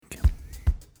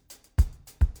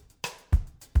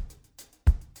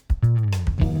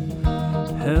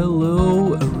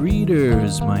Hello,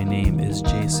 readers. My name is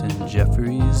Jason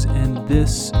Jeffries, and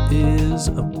this is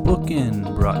a Bookin'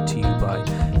 brought to you by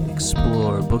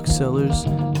Explore Booksellers,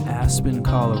 Aspen,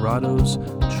 Colorado's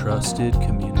trusted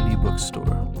community bookstore.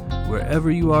 Wherever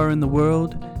you are in the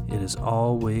world, it is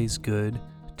always good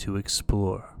to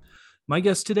explore. My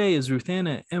guest today is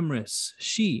Ruthanna Emrys.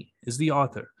 She is the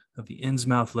author of the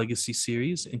Innsmouth Legacy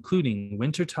series, including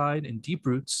Wintertide and Deep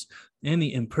Roots, and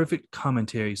the Imperfect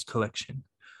Commentaries collection.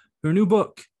 Her new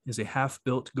book is A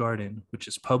Half-Built Garden, which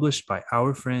is published by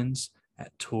our friends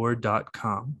at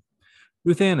Tor.com.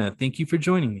 Ruthanna, thank you for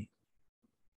joining me.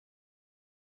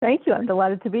 Thank you. I'm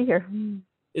delighted to be here.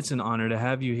 It's an honor to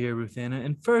have you here, Ruthanna.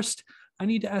 And first, I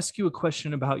need to ask you a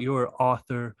question about your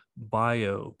author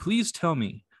bio. Please tell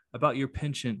me about your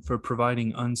penchant for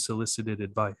providing unsolicited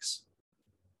advice.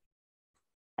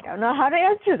 I don't know how to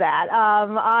answer that.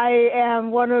 I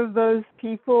am one of those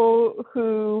people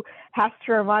who has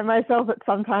to remind myself that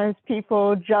sometimes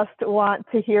people just want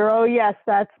to hear, oh, yes,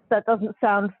 that doesn't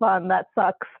sound fun, that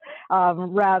sucks,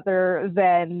 rather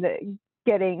than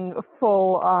getting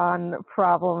full on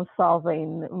problem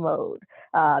solving mode.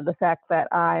 The fact that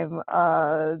I'm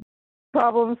a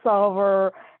problem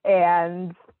solver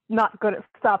and not good at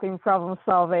stopping problem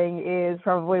solving is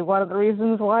probably one of the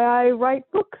reasons why I write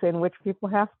books in which people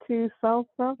have to solve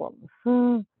problems.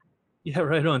 Yeah,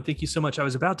 right on. Thank you so much. I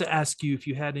was about to ask you if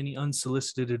you had any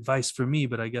unsolicited advice for me,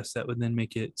 but I guess that would then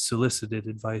make it solicited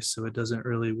advice, so it doesn't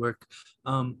really work.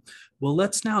 Well,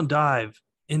 let's now dive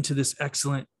into this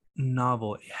excellent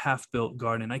novel, A Half-Built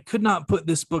Garden. I could not put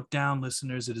this book down,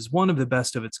 listeners. It is one of the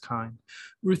best of its kind.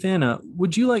 Ruthanna,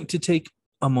 would you like to take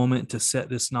a moment to set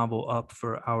this novel up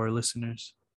for our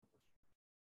listeners?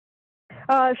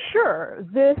 Sure.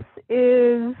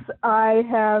 I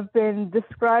have been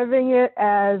describing it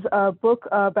as a book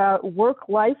about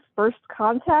work-life first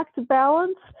contact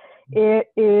balance. It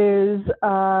is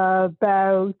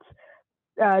about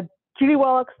Judy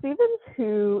Wallach-Stevens,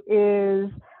 who is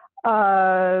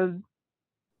a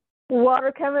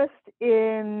water chemist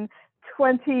in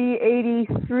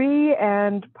 2083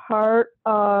 and part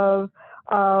of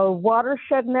a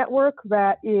watershed network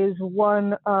that is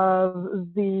one of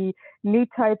the new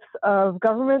types of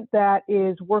government that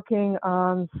is working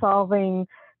on solving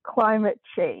climate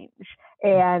change.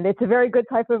 And it's a very good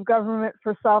type of government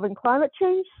for solving climate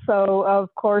change. So,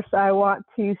 of course, I want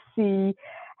to see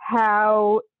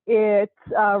how it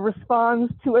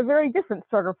responds to a very different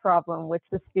sort of problem, which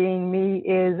this being me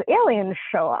is aliens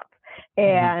show up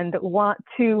and want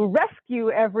to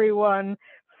rescue everyone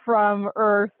from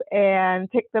Earth and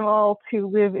take them all to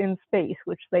live in space,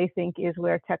 which they think is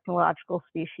where technological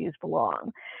species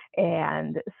belong.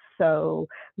 And so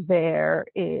there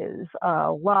is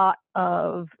a lot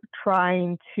of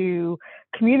trying to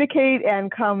communicate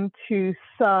and come to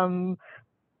some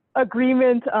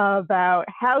agreement about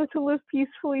how to live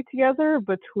peacefully together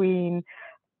between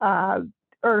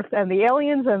Earth and the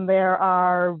aliens. And there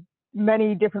are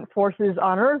many different forces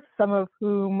on Earth, some of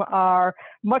whom are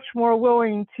much more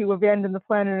willing to abandon the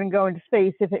planet and go into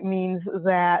space if it means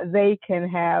that they can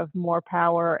have more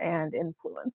power and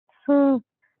influence. And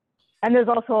there's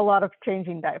also a lot of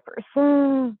changing diapers.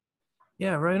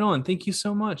 Yeah, right on. Thank you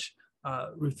so much,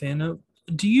 Ruthanna.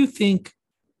 Do you think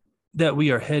that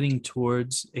we are heading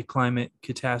towards a climate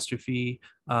catastrophe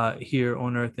here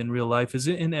on Earth in real life? Is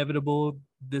it inevitable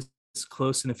this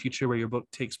close in the future where your book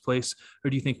takes place, or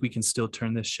do you think we can still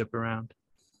turn this ship around?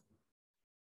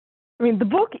 I mean, the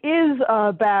book is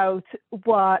about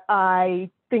what I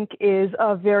think is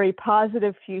a very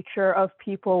positive future of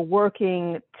people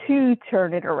working to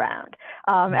turn it around.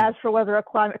 As for whether a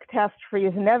climate catastrophe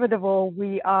is inevitable,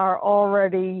 we are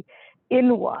already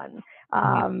in one.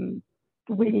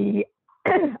 We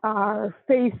are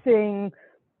facing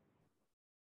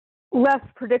less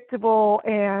predictable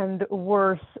and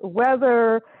worse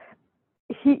weather,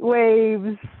 heat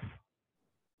waves.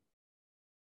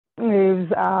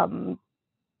 When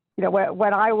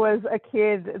I was a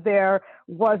kid, there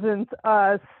wasn't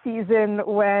a season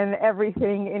when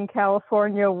everything in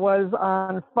California was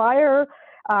on fire,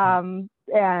 and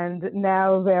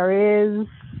now there is.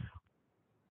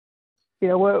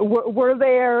 We're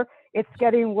there. It's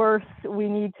getting worse. We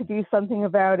need to do something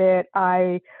about it.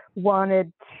 I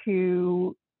wanted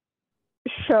to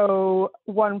show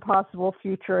one possible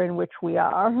future in which we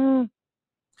are.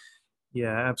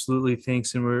 Yeah, absolutely.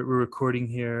 Thanks. And we're recording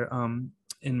here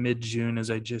in mid-June as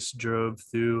I just drove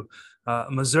through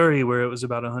Missouri, where it was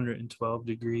about 112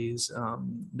 degrees.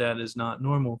 That is not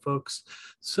normal, folks.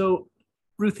 So,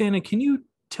 Ruthanna, can you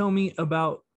tell me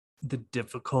about the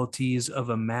difficulties of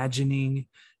imagining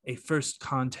a first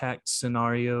contact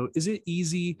scenario. Is it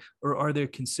easy, or are there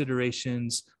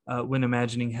considerations when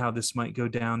imagining how this might go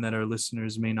down that our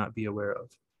listeners may not be aware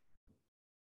of?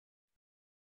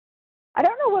 I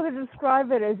don't know whether to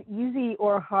describe it as easy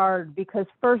or hard, because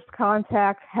first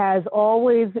contact has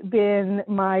always been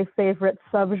my favorite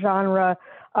subgenre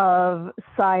of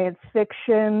science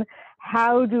fiction.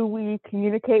 How do we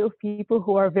communicate with people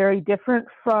who are very different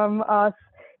from us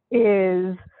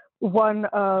is one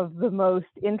of the most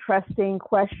interesting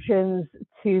questions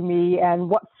to me, and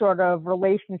what sort of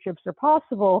relationships are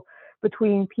possible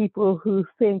between people who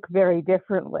think very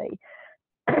differently.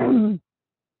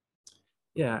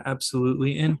 Yeah,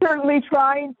 absolutely. And certainly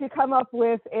trying to come up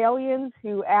with aliens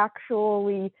who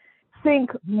actually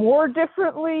think more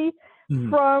differently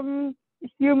from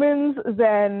humans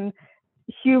than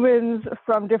humans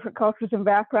from different cultures and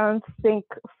backgrounds think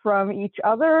from each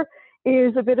other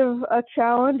is a bit of a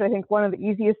challenge. I think one of the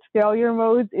easiest failure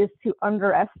modes is to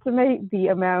underestimate the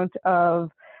amount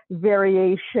of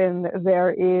variation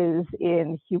there is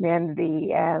in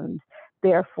humanity, and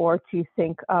therefore to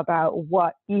think about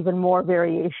what even more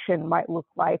variation might look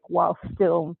like while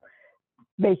still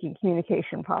making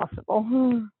communication possible.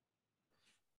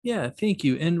 yeah, thank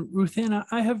you. And Ruthanna,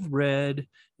 I have read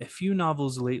a few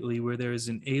novels lately where there is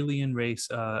an alien race,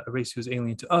 a race who is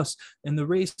alien to us, and the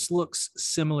race looks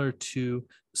similar to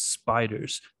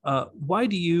spiders. Why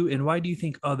do you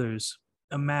think others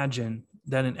imagine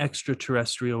that an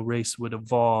extraterrestrial race would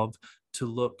evolve to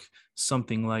look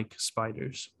something like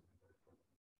spiders?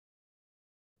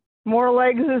 More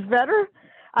legs is better.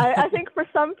 I think for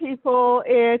some people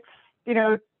it's,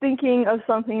 thinking of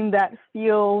something that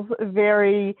feels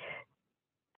very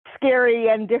scary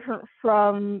and different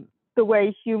from the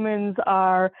way humans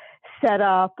are set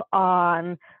up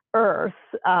on Earth.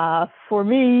 For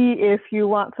me, if you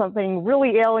want something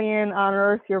really alien on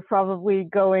Earth, you're probably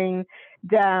going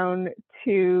down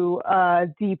to a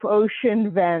deep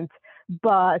ocean vent.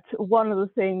 But one of the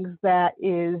things that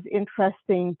is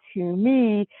interesting to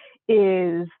me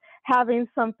is having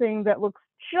something that looks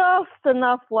just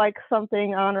enough like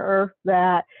something on Earth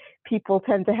that people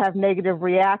tend to have negative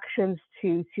reactions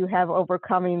to have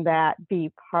overcoming that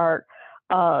be part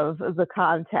of the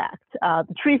contact.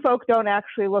 The tree folk don't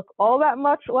actually look all that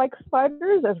much like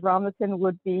spiders, as Robinson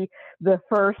would be the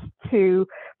first to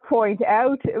point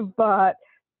out, but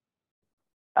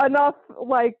enough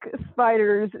like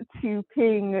spiders to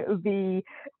ping the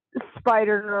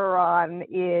spider neuron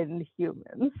in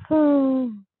humans.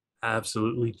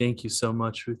 Absolutely. Thank you so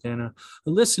much, Ruthanna.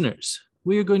 Listeners,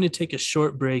 we are going to take a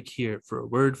short break here for a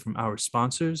word from our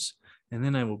sponsors, and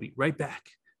then I will be right back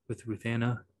with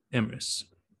Ruthanna Emrys.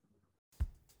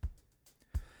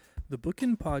 The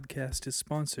Bookin' Podcast is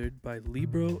sponsored by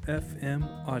Libro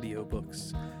FM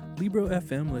Audiobooks. Libro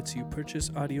FM lets you purchase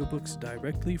audiobooks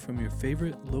directly from your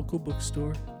favorite local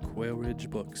bookstore, Quail Ridge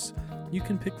Books. You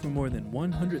can pick from more than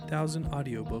 100,000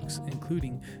 audiobooks,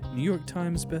 including New York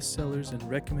Times bestsellers and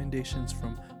recommendations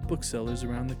from booksellers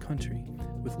around the country.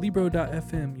 With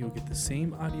Libro.fm, you'll get the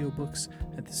same audiobooks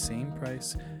at the same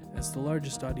price as the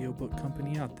largest audiobook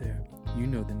company out there. You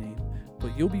know the name,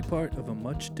 but you'll be part of a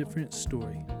much different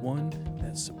story, one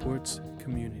that supports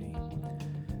community.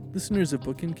 Listeners of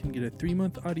Bookin' can get a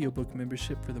 3-month audiobook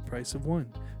membership for the price of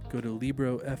one. Go to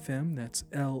Libro.fm, that's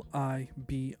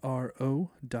Libro.fm,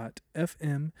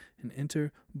 and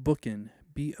enter Bookin',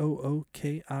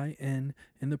 Bookin,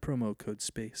 in the promo code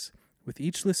space. With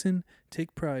each listen,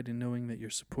 take pride in knowing that you're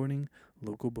supporting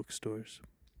local bookstores.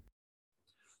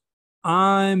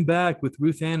 I'm back with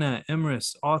Ruthanna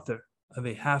Emrys, author of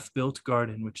A Half-Built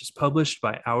Garden, which is published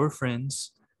by our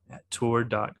friends at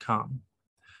Tor.com.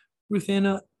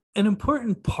 Ruthanna, an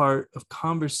important part of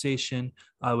conversation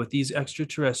with these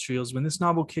extraterrestrials when this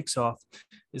novel kicks off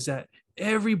is that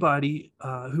everybody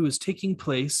who is taking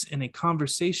place in a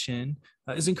conversation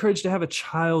is encouraged to have a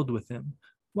child with them.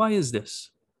 Why is this?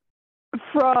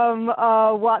 From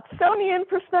a Watsonian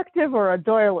perspective or a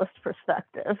Doyleist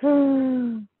perspective?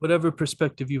 Whatever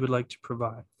perspective you would like to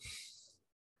provide.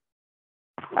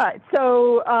 All right,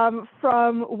 so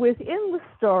from within the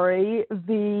story,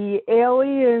 the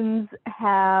aliens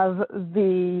have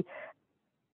the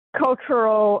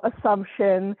cultural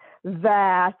assumption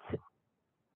that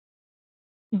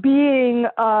being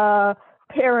a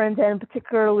parent, and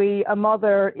particularly a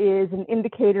mother, is an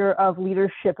indicator of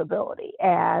leadership ability.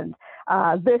 And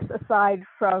this, aside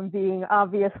from being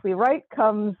obviously right,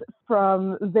 comes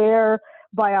from their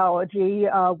biology.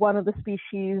 One of the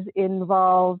species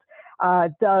involved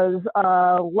does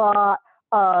a lot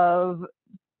of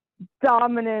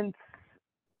dominance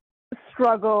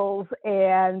struggles,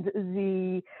 and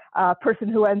the person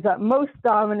who ends up most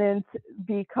dominant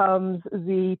becomes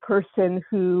the person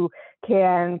who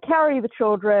can carry the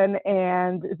children,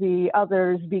 and the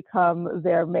others become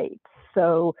their mates.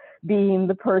 So being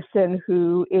the person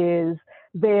who is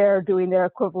there doing their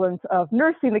equivalent of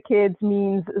nursing the kids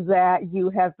means that you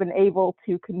have been able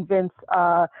to convince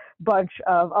a bunch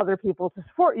of other people to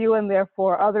support you, and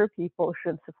therefore other people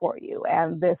should support you.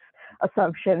 And this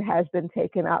assumption has been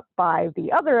taken up by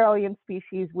the other alien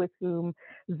species with whom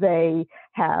they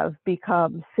have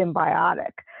become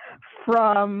symbiotic.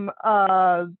 From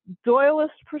a Doyleist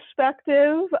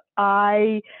perspective,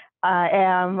 I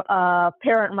am a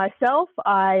parent myself.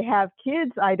 I have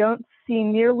kids. I don't see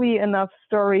nearly enough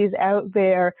stories out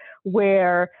there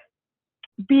where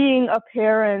being a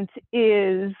parent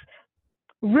is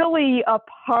really a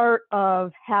part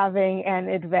of having an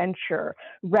adventure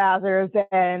rather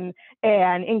than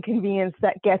an inconvenience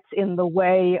that gets in the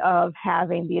way of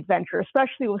having the adventure,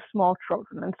 especially with small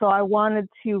children. And so I wanted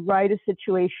to write a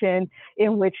situation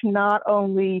in which not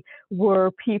only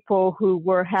were people who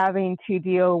were having to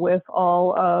deal with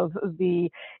all of the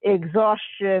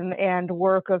exhaustion and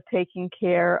work of taking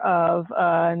care of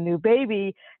a new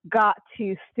baby got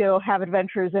to still have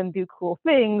adventures and do cool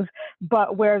things,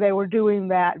 but where they were doing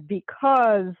that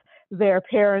because their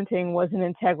parenting was an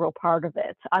integral part of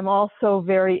it. I'm also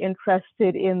very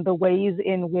interested in the ways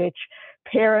in which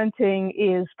parenting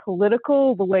is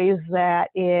political, the ways that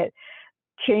it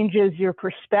changes your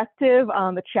perspective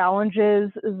on the challenges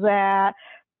that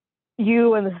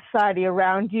you and the society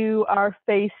around you are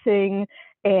facing,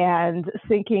 and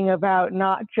thinking about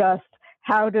not just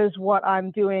how does what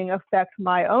I'm doing affect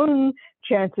my own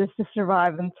chances to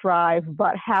survive and thrive,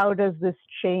 but how does this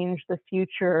change the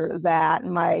future that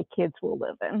my kids will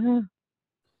live in?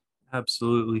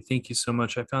 Absolutely. Thank you so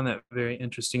much. I found that very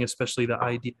interesting, especially the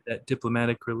idea that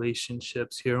diplomatic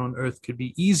relationships here on Earth could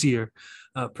be easier,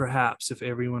 perhaps, if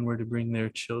everyone were to bring their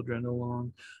children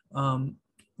along.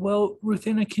 Well,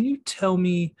 Ruthanna, can you tell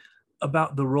me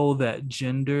about the role that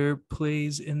gender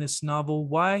plays in this novel?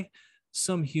 Why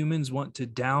some humans want to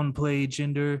downplay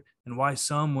gender and why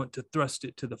some want to thrust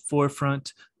it to the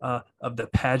forefront of the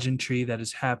pageantry that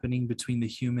is happening between the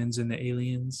humans and the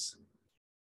aliens?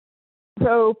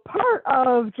 So part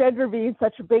of gender being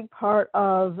such a big part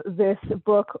of this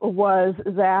book was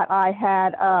that I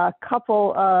had a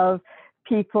couple of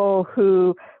people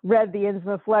who read the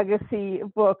Innsmouth Legacy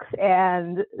books,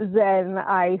 and then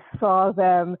I saw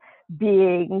them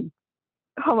being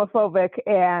homophobic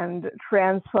and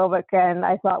transphobic, and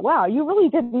I thought, wow, you really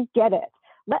didn't get it.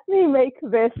 Let me make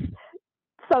this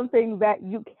something that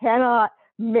you cannot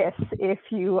miss if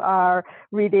you are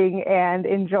reading and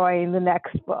enjoying the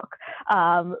next book.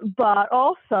 But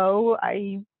also,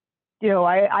 I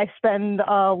spend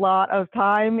a lot of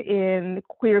time in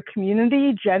queer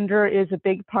community. Gender is a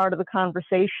big part of the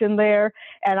conversation there,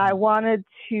 and I wanted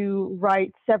to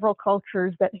write several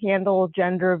cultures that handle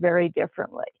gender very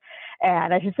differently.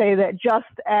 And I should say that just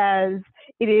as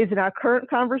it is in our current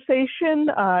conversation,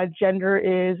 gender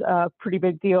is a pretty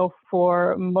big deal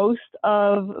for most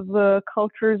of the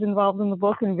cultures involved in the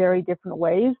book in very different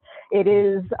ways. It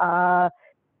is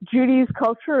Judy's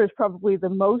culture is probably the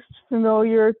most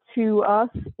familiar to us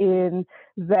in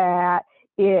that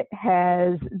it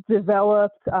has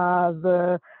developed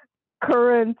the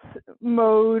current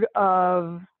mode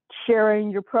of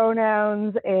sharing your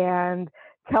pronouns and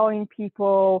telling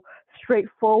people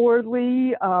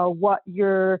straightforwardly what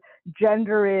your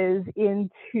gender is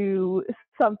into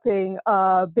something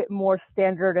a bit more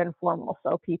standard and formal.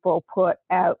 So people put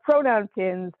out pronoun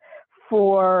pins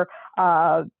for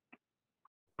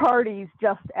parties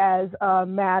just as a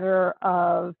matter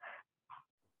of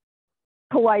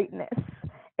politeness,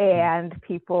 and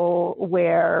people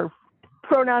wear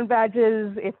pronoun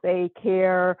badges if they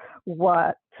care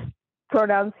what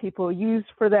pronouns people use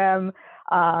for them.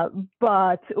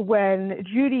 But when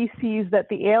Judy sees that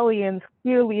the aliens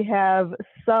clearly have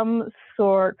some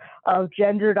sort of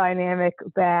gender dynamic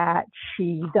that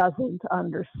she doesn't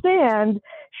understand,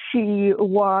 she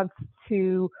wants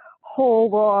to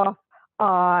hold off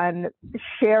on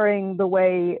sharing the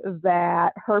way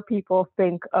that her people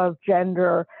think of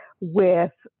gender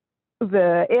with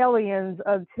the aliens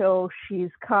until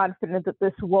she's confident that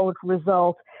this won't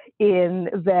result in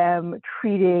them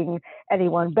treating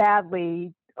anyone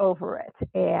badly over it.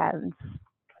 And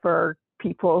for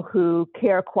people who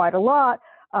care quite a lot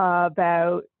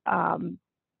about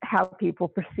how people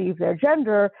perceive their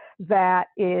gender, that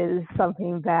is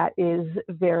something that is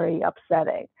very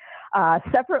upsetting.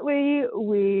 Separately,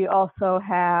 we also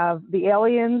have the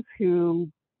aliens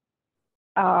who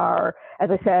are, as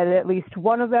I said, at least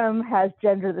one of them has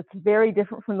gender that's very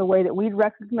different from the way that we'd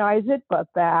recognize it, but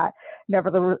that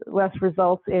nevertheless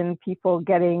results in people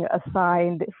getting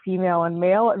assigned female and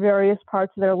male at various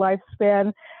parts of their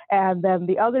lifespan. And then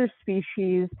the other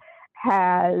species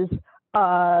has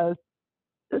a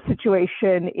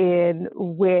situation in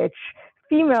which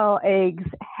female eggs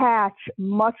hatch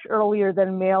much earlier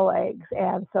than male eggs.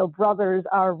 And so brothers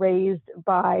are raised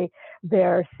by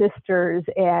their sisters,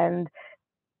 and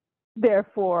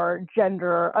therefore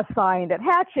gender assigned at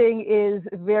hatching is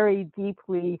very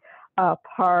deeply a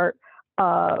part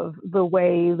of the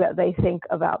way that they think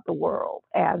about the world.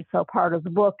 And so part of the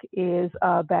book is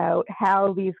about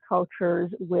how these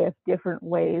cultures with different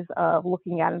ways of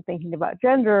looking at and thinking about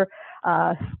gender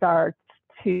start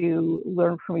to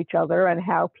learn from each other, and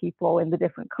how people in the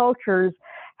different cultures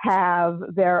have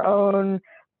their own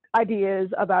ideas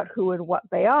about who and what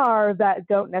they are that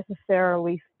don't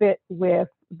necessarily fit with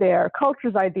their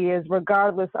culture's ideas,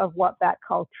 regardless of what that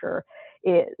culture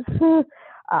is.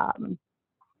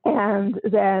 And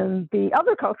then the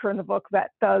other culture in the book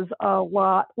that does a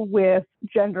lot with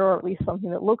gender, or at least something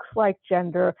that looks like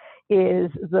gender, is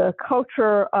the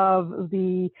culture of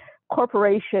the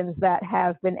corporations that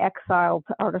have been exiled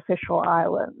to artificial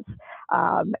islands.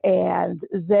 And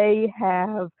they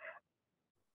have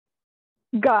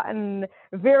gotten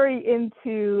very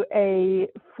into a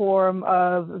form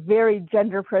of very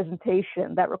gender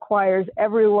presentation that requires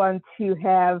everyone to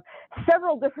have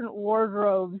several different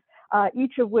wardrobes,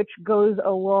 each of which goes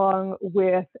along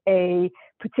with a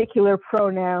particular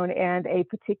pronoun and a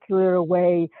particular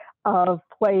way of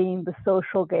playing the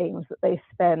social games that they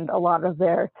spend a lot of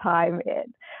their time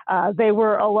in. They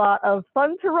were a lot of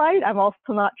fun to write. I'm also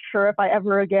not sure if I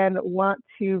ever again want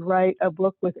to write a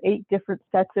book with 8 different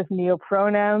sets of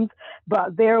neopronouns,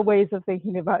 but their ways of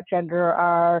thinking about gender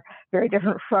are very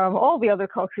different from all the other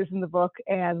cultures in the book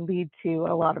and lead to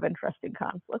a lot of interesting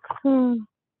conflicts.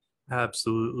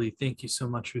 Absolutely. Thank you so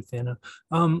much, Ruthanna.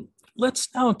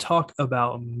 Let's now talk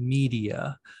about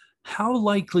media. How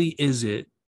likely is it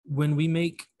when we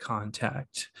make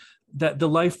contact that the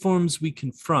life forms we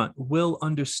confront will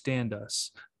understand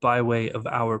us by way of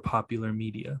our popular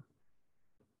media?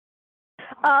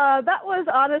 That was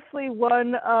honestly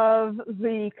one of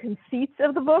the conceits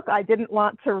of the book. I didn't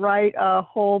want to write a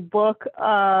whole book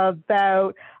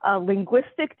about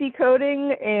linguistic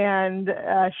decoding and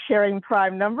sharing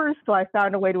prime numbers, so I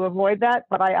found a way to avoid that.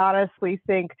 But I honestly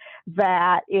think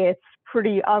that it's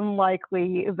pretty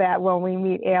unlikely that when we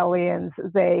meet aliens,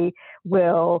 they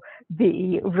will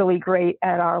be really great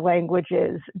at our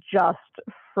languages just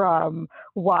from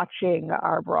watching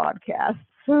our broadcasts.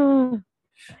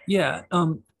 Yeah.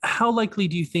 How likely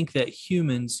do you think that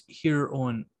humans here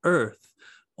on Earth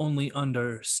only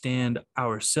understand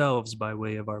ourselves by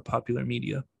way of our popular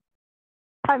media?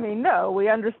 I mean, no, we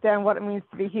understand what it means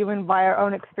to be human by our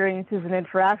own experiences and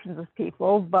interactions with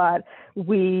people, but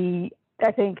we,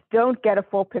 I think, don't get a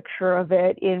full picture of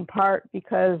it, in part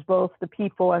because both the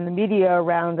people and the media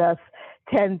around us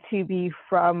tend to be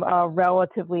from a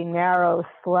relatively narrow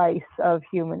slice of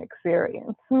human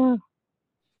experience.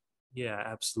 Yeah,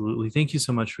 absolutely. Thank you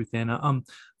so much, Ruthanna.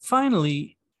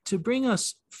 Finally, to bring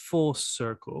us full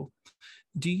circle,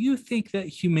 do you think that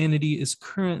humanity is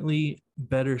currently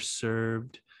better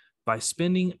served by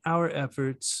spending our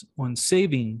efforts on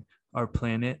saving our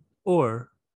planet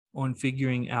or on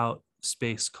figuring out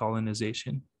space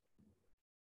colonization?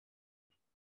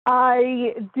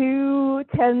 I do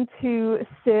tend to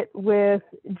sit with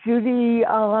Judy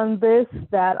on this,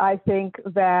 that I think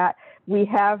that we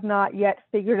have not yet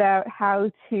figured out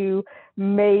how to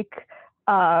make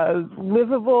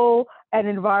livable an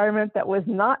environment that was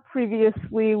not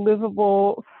previously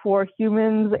livable for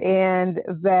humans, and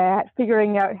that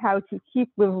figuring out how to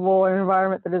keep livable an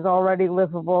environment that is already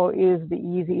livable is the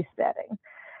easy setting.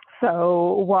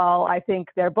 So while I think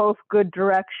they're both good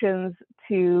directions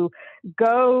to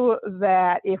go,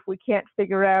 that if we can't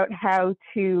figure out how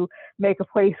to make a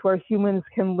place where humans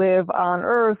can live on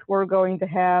Earth, we're going to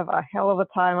have a hell of a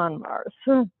time on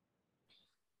Mars.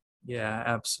 Yeah,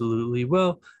 absolutely.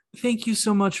 Well, thank you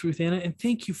so much, Ruthanna, and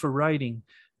thank you for writing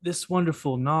this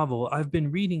wonderful novel. I've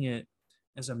been reading it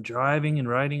as I'm driving and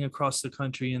riding across the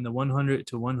country in the 100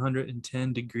 to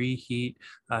 110 degree heat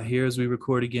here as we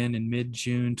record again in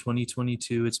mid-June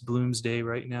 2022. It's Bloomsday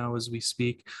right now as we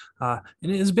speak. And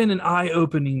it has been an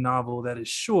eye-opening novel that is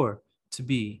sure to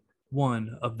be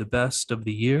one of the best of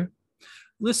the year.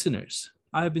 Listeners,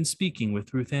 I have been speaking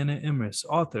with Ruthanna Emrys,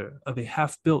 author of A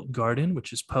Half-Built Garden,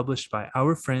 which is published by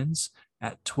our friends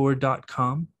at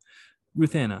Tor.com.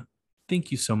 Ruthanna,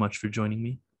 thank you so much for joining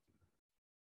me.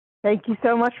 Thank you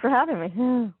so much for having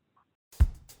me.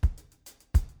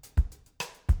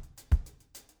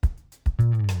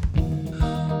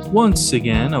 Once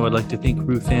again, I would like to thank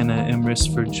Ruth Anna Emrys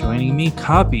for joining me.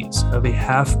 Copies of A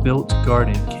Half-Built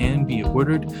Garden can be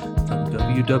ordered from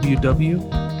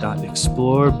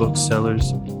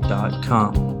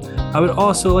www.explorebooksellers.com. I would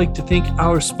also like to thank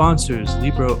our sponsors,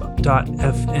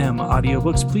 Libro.fm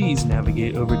audiobooks. Please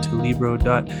navigate over to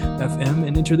Libro.fm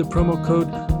and enter the promo code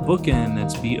BOOKIN,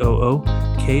 that's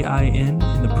BOOKIN, in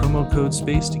the promo code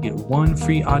space to get one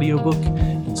free audiobook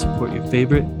and support your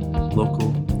favorite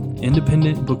local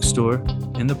independent bookstore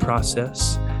in the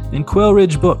process, and Quail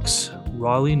Ridge Books,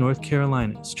 Raleigh, North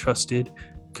Carolina's trusted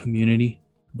community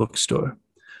bookstore.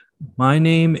 My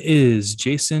name is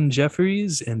Jason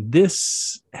Jefferies, and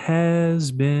this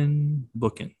has been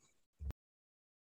Bookin'.